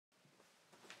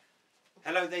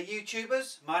Hello there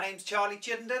YouTubers, my name's Charlie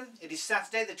Chittenden. It is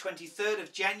Saturday the 23rd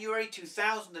of January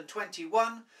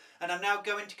 2021 and I'm now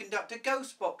going to conduct a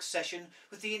ghost box session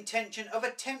with the intention of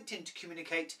attempting to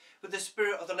communicate with the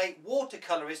spirit of the late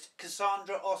watercolourist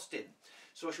Cassandra Austen.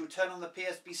 So I shall turn on the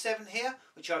PSB7 here,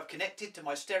 which I've connected to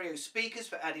my stereo speakers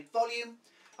for added volume.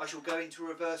 I shall go into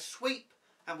reverse sweep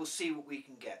and we'll see what we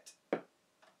can get.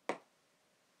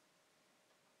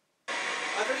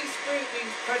 Are there any spirit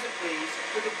beings present, please,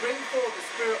 who could bring forward the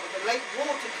spirit of the late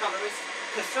watercolourist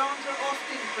Cassandra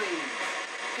Austen, please?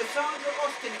 Cassandra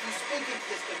Austen, if you speak into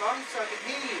this device, I can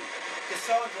hear you.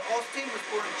 Cassandra Austen was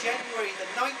born on January the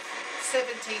 9th,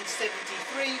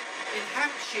 1773 in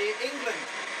Hampshire, England.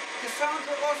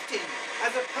 Cassandra Austen,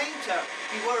 as a painter,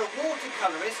 you were a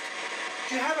watercolourist.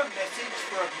 Do you have a message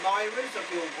for admirers of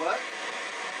your work?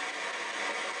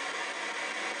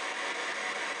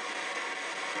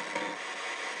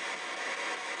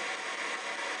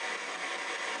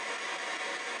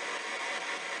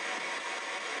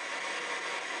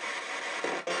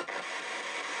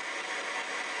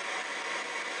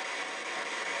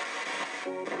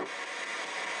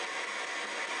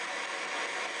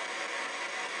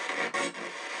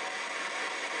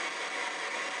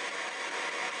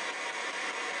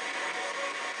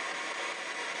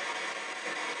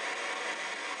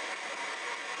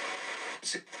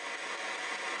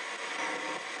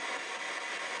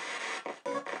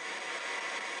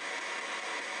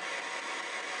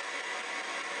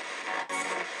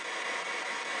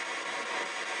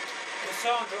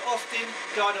 Cassandra Austen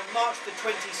died on March the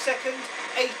 22nd,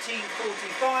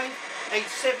 1845,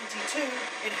 aged 72,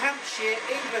 in Hampshire,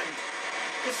 England.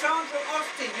 Cassandra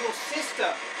Austen, your sister,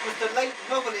 was the late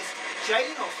novelist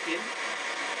Jane Austen.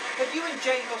 Have you and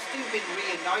Jane Austen been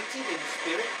reunited in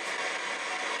spirit?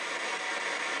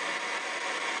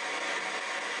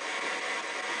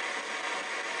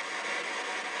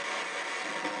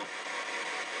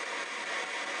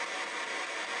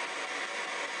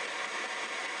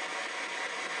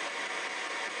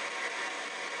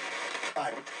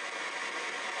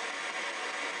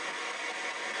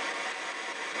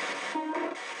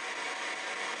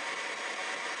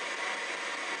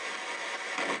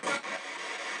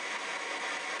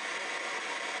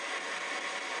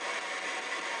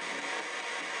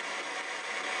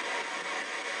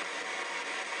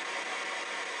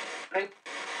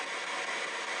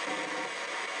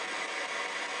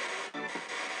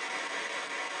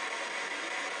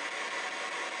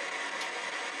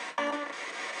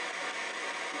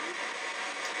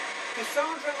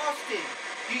 Cassandra Austen,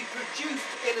 you produced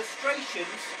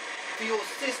illustrations for your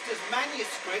sister's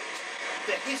manuscript,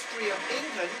 The History of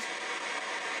England.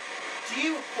 Do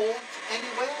you haunt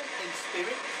anywhere in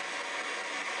spirit?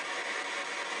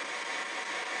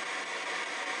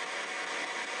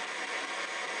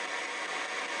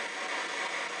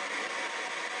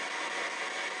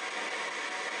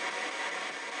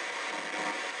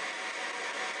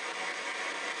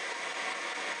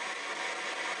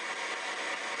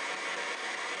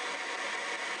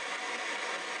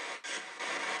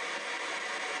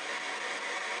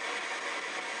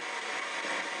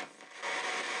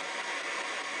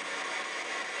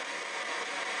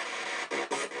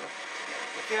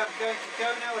 Okay, I'm going to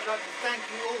go now. I'd like to thank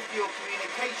you all for your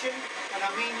communication, and I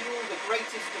mean you all the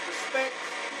greatest of respect.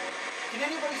 Can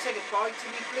anybody say goodbye to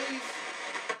me, please?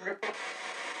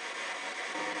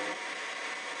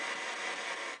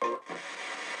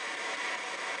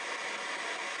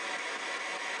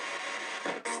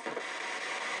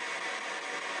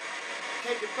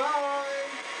 Okay, goodbye.